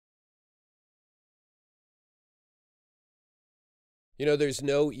There's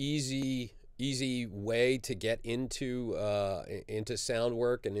no easy way to get into sound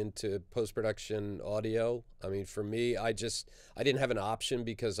work and into post production audio. I mean, for me, I didn't have an option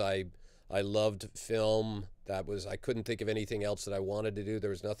because I loved film. I couldn't think of anything else that I wanted to do. There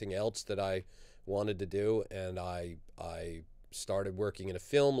was nothing else that I wanted to do, and I started working in a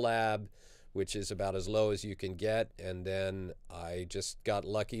film lab, which is about as low as you can get. And then I just got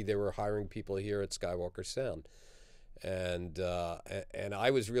lucky. They were hiring people here at Skywalker Sound, and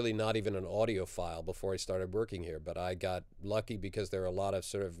I was really not even an audiophile before I started working here. But I got lucky because there are a lot of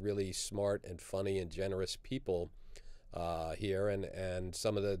sort of really smart and funny and generous people here, and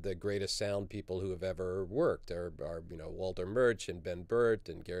some of the greatest sound people who have ever worked are Walter Murch and Ben Burt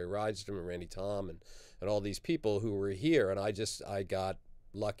and Gary Rydstrom and Randy Tom and all these people who were here. And I got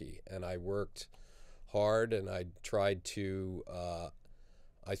lucky, and I worked hard, and I tried to.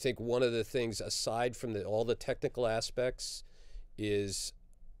 I think one of the things, aside from all the technical aspects, is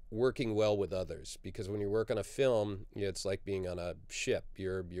working well with others. Because when you work on a film, it's like being on a ship.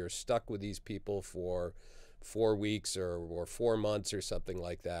 You're stuck with these people for 4 weeks or 4 months or something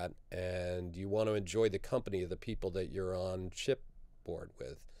like that, and you want to enjoy the company of the people that you're on shipboard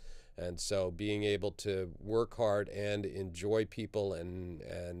with. And so being able to work hard and enjoy people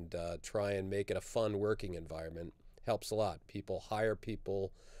and try and make it a fun working environment helps a lot. People hire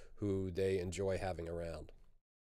people who they enjoy having around.